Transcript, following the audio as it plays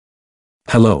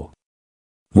Hello.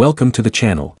 Welcome to the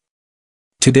channel.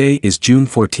 Today is June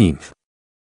 14th.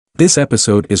 This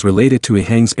episode is related to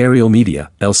EHang's aerial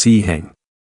media, LCEHang.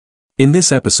 In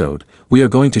this episode, we are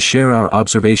going to share our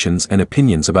observations and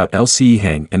opinions about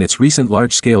LCEHang and its recent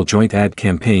large-scale joint ad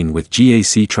campaign with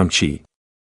GAC Trumpchi.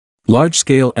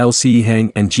 Large-scale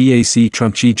LCEHang and GAC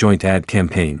Trumpchi joint ad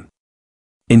campaign.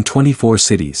 In 24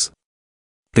 cities.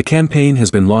 The campaign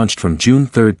has been launched from June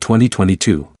 3,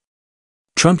 2022.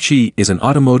 Trumpchi is an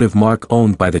automotive marque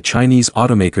owned by the Chinese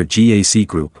automaker GAC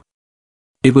Group.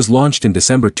 It was launched in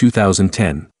December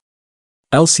 2010.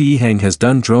 LCEHang has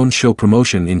done drone show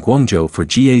promotion in Guangzhou for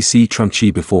GAC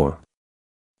Trumpchi before.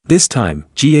 This time,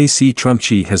 GAC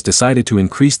Trumpchi has decided to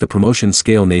increase the promotion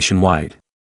scale nationwide.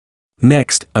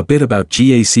 Next, a bit about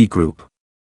GAC Group.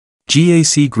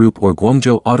 GAC Group or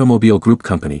Guangzhou Automobile Group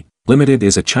Company, Limited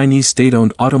is a Chinese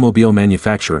state-owned automobile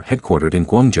manufacturer headquartered in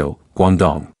Guangzhou,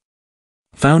 Guangdong.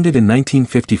 Founded in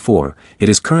 1954, it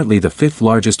is currently the fifth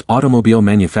largest automobile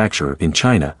manufacturer in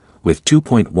China, with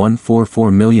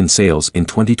 2.144 million sales in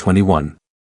 2021.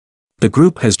 The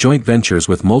group has joint ventures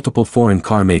with multiple foreign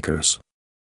car makers.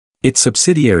 Its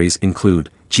subsidiaries include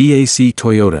GAC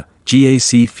Toyota,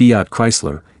 GAC Fiat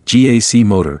Chrysler, GAC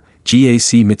Motor,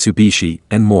 GAC Mitsubishi,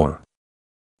 and more.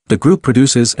 The group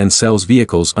produces and sells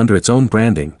vehicles under its own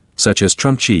branding, such as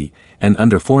Trumpchi, and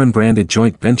under foreign-branded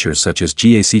joint ventures such as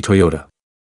GAC Toyota.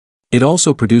 It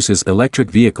also produces electric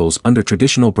vehicles under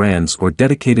traditional brands or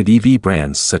dedicated EV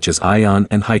brands such as EHang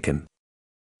and EHang.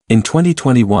 In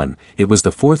 2021, it was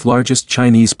the fourth largest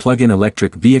Chinese plug-in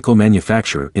electric vehicle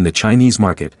manufacturer in the Chinese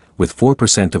market, with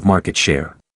 4% of market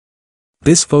share.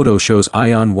 This photo shows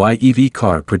EHang Y EV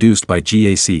car produced by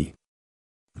GAC.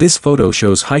 This photo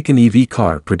shows EHang EV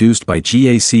car produced by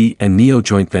GAC and NIO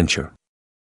joint venture.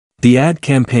 The ad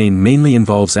campaign mainly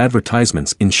involves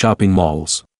advertisements in shopping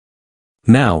malls.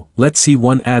 Now, let's see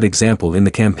one ad example in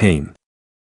the campaign.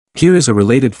 Here is a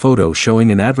related photo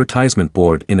showing an advertisement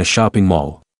board in a shopping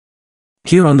mall.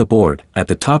 Here on the board, at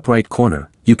the top right corner,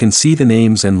 you can see the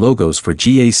names and logos for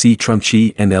GAC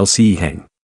Trumpchi and LCEHang.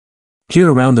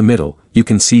 Here around the middle, you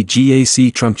can see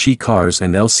GAC Trumpchi cars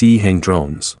and LCEHang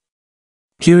drones.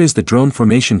 Here is the drone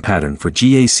formation pattern for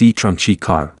GAC Trumpchi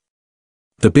car.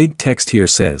 The big text here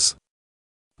says,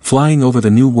 "Flying over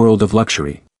the new world of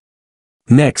luxury."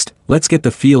 Next, let's get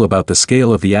the feel about the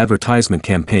scale of the advertisement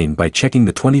campaign by checking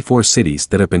the 24 cities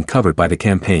that have been covered by the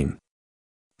campaign.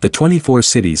 The 24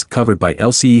 cities covered by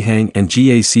LCEHang and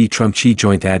GAC Trumpchi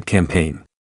joint ad campaign.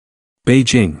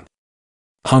 Beijing,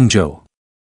 Hangzhou,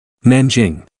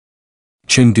 Nanjing,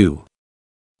 Chengdu,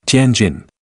 Tianjin,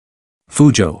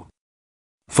 Fuzhou,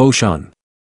 Foshan,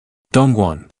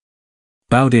 Dongguan,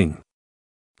 Baoding,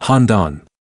 Handan,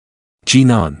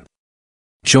 Jinan,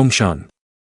 Zhongshan,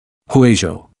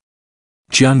 Huizhou,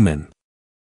 Jiangmen,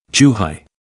 Zhuhai,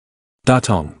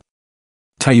 Datong,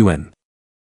 Taiyuan,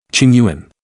 Qingyuan,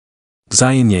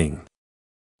 Xianyang,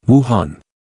 Wuhan,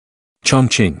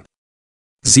 Chongqing,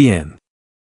 Xi'an,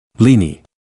 Linyi,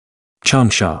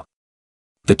 Changsha.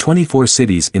 The 24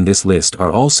 cities in this list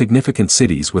are all significant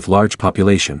cities with large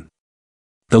population.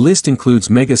 The list includes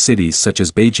mega cities such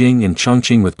as Beijing and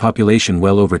Chongqing with population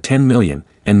well over 10 million,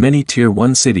 and many Tier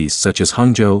 1 cities such as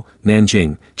Hangzhou,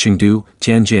 Nanjing, Chengdu,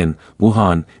 Tianjin,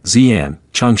 Wuhan, Xi'an,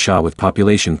 Changsha with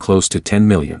population close to 10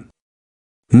 million.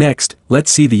 Next,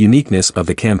 let's see the uniqueness of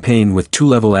the campaign with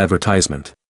two-level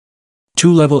advertisement.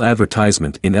 Two-level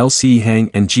advertisement in LCEHang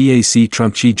and GAC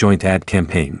Trumpchi joint ad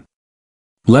campaign.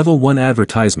 Level 1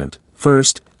 advertisement.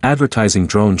 First, advertising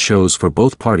drone shows for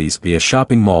both parties via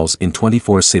shopping malls in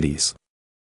 24 cities.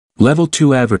 Level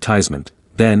 2 advertisement,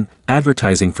 then,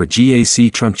 advertising for GAC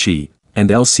Trumpchi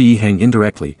and LCEHang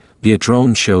indirectly, via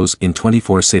drone shows in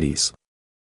 24 cities.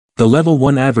 The Level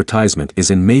 1 advertisement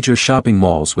is in major shopping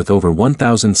malls with over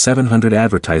 1,700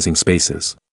 advertising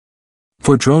spaces.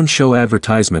 For drone show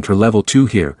advertisement or Level 2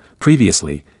 here,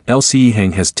 previously,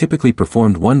 LCEHang has typically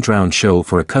performed one drone show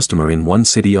for a customer in one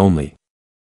city only.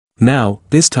 Now,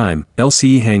 this time,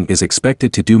 LCEHang is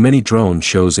expected to do many drone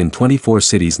shows in 24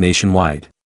 cities nationwide.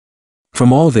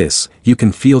 From all this, you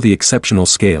can feel the exceptional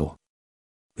scale.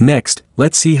 Next,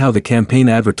 let's see how the campaign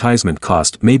advertisement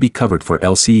cost may be covered for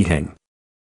LCEHang.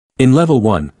 In Level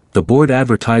 1, the board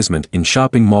advertisement in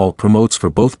shopping mall promotes for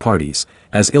both parties,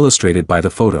 as illustrated by the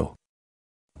photo.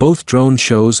 Both drone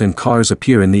shows and cars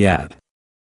appear in the ad.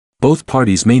 Both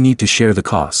parties may need to share the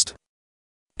cost.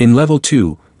 In Level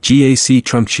 2, GAC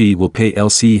Trumpchi will pay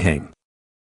LCEHang.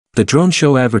 The drone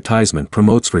show advertisement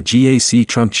promotes for GAC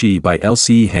Trumpchi by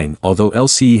LCEHang, although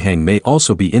LCEHang may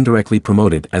also be indirectly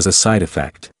promoted as a side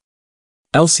effect.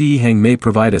 LCEHang may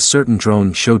provide a certain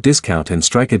drone show discount and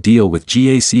strike a deal with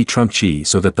GAC Trumpchi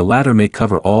so that the latter may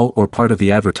cover all or part of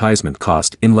the advertisement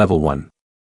cost in level 1.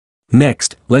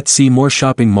 Next, let's see more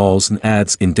shopping malls and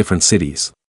ads in different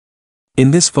cities.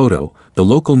 In this photo, the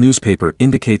local newspaper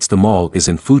indicates the mall is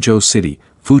in Fuzhou City,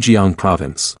 Fujian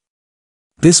Province.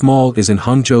 This mall is in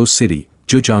Hangzhou City,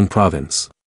 Zhejiang Province.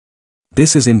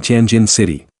 This is in Tianjin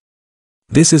City.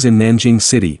 This is in Nanjing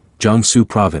City, Jiangsu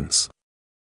Province.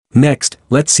 Next,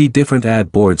 let's see different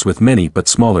ad boards with many but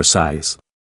smaller size.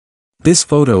 This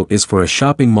photo is for a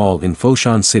shopping mall in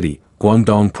Foshan City,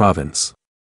 Guangdong Province.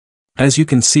 As you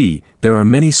can see, there are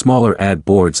many smaller ad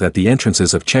boards at the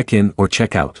entrances of check-in or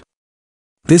check-out.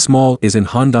 This mall is in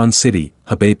Handan City,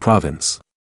 Hebei Province.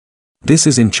 This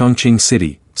is in Chongqing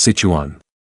City, Sichuan.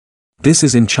 This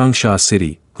is in Changsha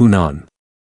City, Hunan.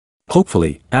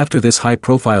 Hopefully, after this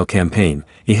high-profile campaign,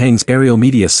 EHang's aerial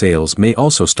media sales may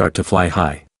also start to fly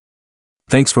high.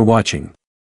 Thanks for watching.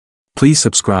 Please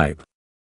subscribe.